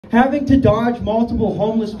Having to dodge multiple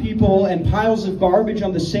homeless people and piles of garbage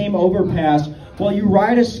on the same overpass while you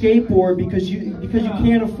ride a skateboard because you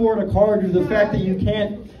can't afford a car due to the fact that you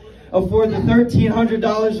can't afford the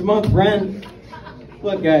 $1,300 a month rent.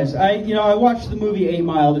 Look, guys, I watched the movie 8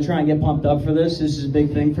 Mile to try and get pumped up for this. This is a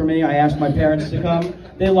big thing for me. I asked my parents to come.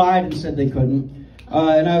 They lied and said they couldn't.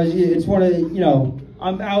 And it's one of the,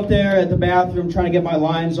 I'm out there at the bathroom trying to get my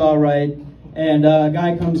lines all right. And a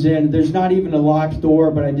guy comes in, there's not even a locked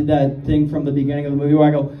door, but I did that thing from the beginning of the movie where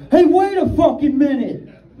I go, hey, wait a fucking minute!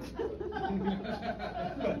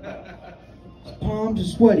 Palms are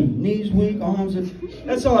sweaty, knees weak, arms are...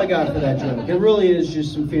 That's all I got for that joke. It really is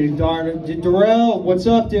just some feeding. Darrell, what's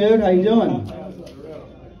up, dude? How you doing?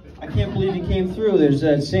 I can't believe you came through. There's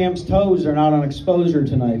Sam's toes are not on exposure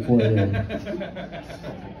tonight for you.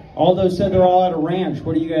 Aldo said they're all at a ranch.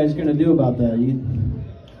 What are you guys going to do about that?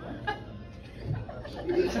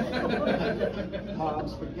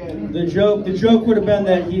 The joke would have been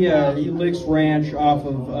that he licks ranch off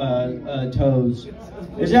of toes.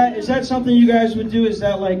 Is that something you guys would do? Is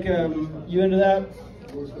that like you into that?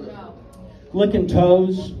 No. Licking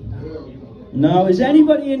toes? No. Is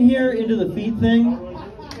anybody in here into the feet thing?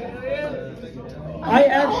 I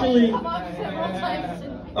actually.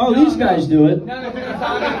 Oh, these guys do it.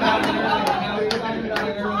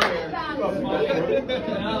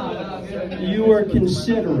 You were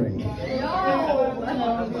considering.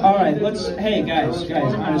 All right, hey guys,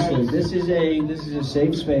 honestly, this is a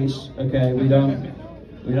safe space. Okay, we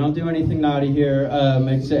don't do anything naughty here,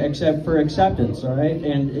 except for acceptance. All right,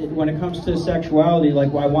 and when it comes to sexuality, like,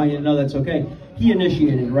 I want you to know that's okay. He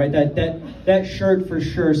initiated it, right? That shirt for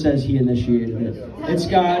sure says he initiated it. It's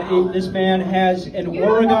got this man has an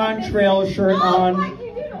Oregon Trail shirt on.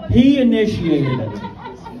 He initiated it.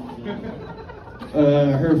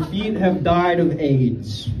 Her feet have died of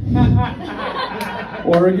AIDS.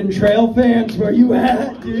 Oregon Trail fans, where you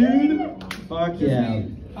at, dude? Fuck yeah.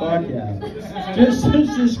 Fuck yeah. Just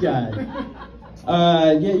this guy.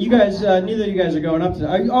 Yeah, you guys, neither of you guys are going up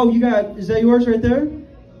to... is that yours right there?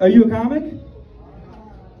 Are you a comic?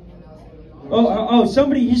 Oh,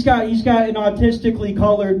 somebody, he's got an autistically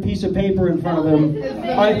colored piece of paper in front of him.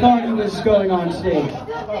 I thought he was going on stage.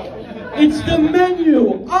 It's the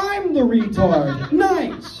menu. I'm the retard.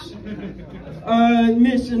 Nice.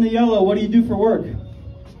 Miss in the yellow, what do you do for work?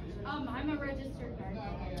 I'm a registered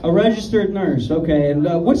nurse. A registered nurse, okay. And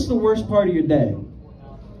what's the worst part of your day?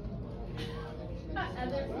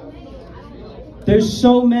 There's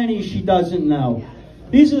so many she doesn't know.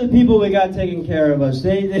 These are the people we got taking care of us.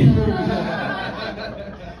 They're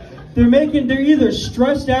either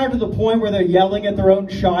stressed out to the point where they're yelling at their own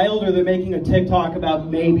child, or they're making a TikTok about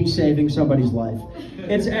maybe saving somebody's life.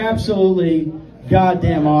 It's absolutely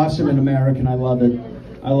goddamn awesome in America, and I love it.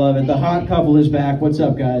 I love it. The hot couple is back. What's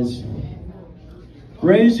up, guys?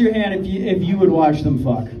 Raise your hand if you would watch them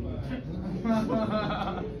fuck.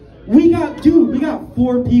 We got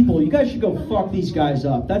 4 people. You guys should go fuck these guys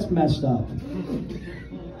up. That's messed up.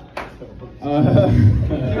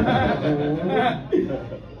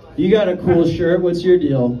 You got a cool shirt. What's your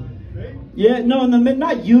deal? Yeah, no,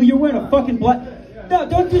 not you. You're wearing a fucking black... No,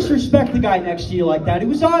 don't disrespect the guy next to you like that. It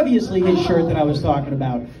was obviously his shirt that I was talking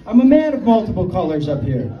about. I'm a man of multiple colors up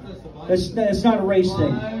here. That's not a race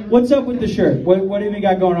thing. What's up with the shirt? What have you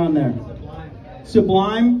got going on there?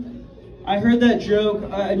 Sublime? I heard that joke,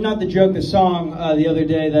 not the joke, the song the other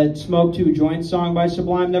day, that Smoke 2 Joints song by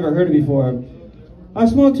Sublime. Never heard it before. I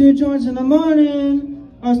smoke 2 joints in the morning.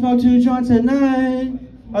 I smoke 2 joints at night.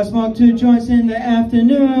 I smoke 2 joints in the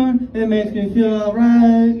afternoon. It makes me feel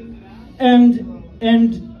alright.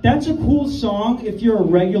 And that's a cool song if you're a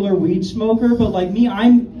regular weed smoker, but like me, I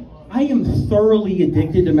am thoroughly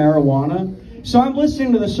addicted to marijuana. So I'm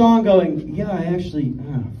listening to the song going, yeah, I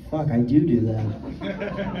do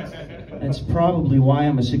that. That's probably why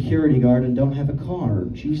I'm a security guard and don't have a car.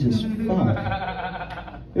 Jesus fuck.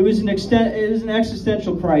 It was an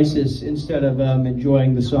existential crisis instead of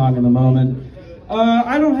enjoying the song in the moment.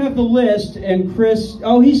 I don't have the list, and Chris.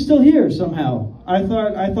 Oh, he's still here somehow. I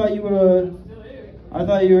thought you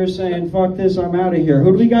were saying, "Fuck this, I'm out of here."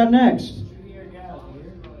 Who do we got next?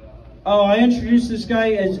 Oh, I introduced this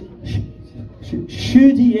guy as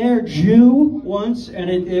Chaudière Jew once, and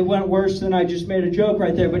it went worse than I just made a joke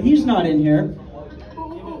right there. But he's not in here.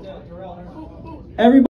 Everybody.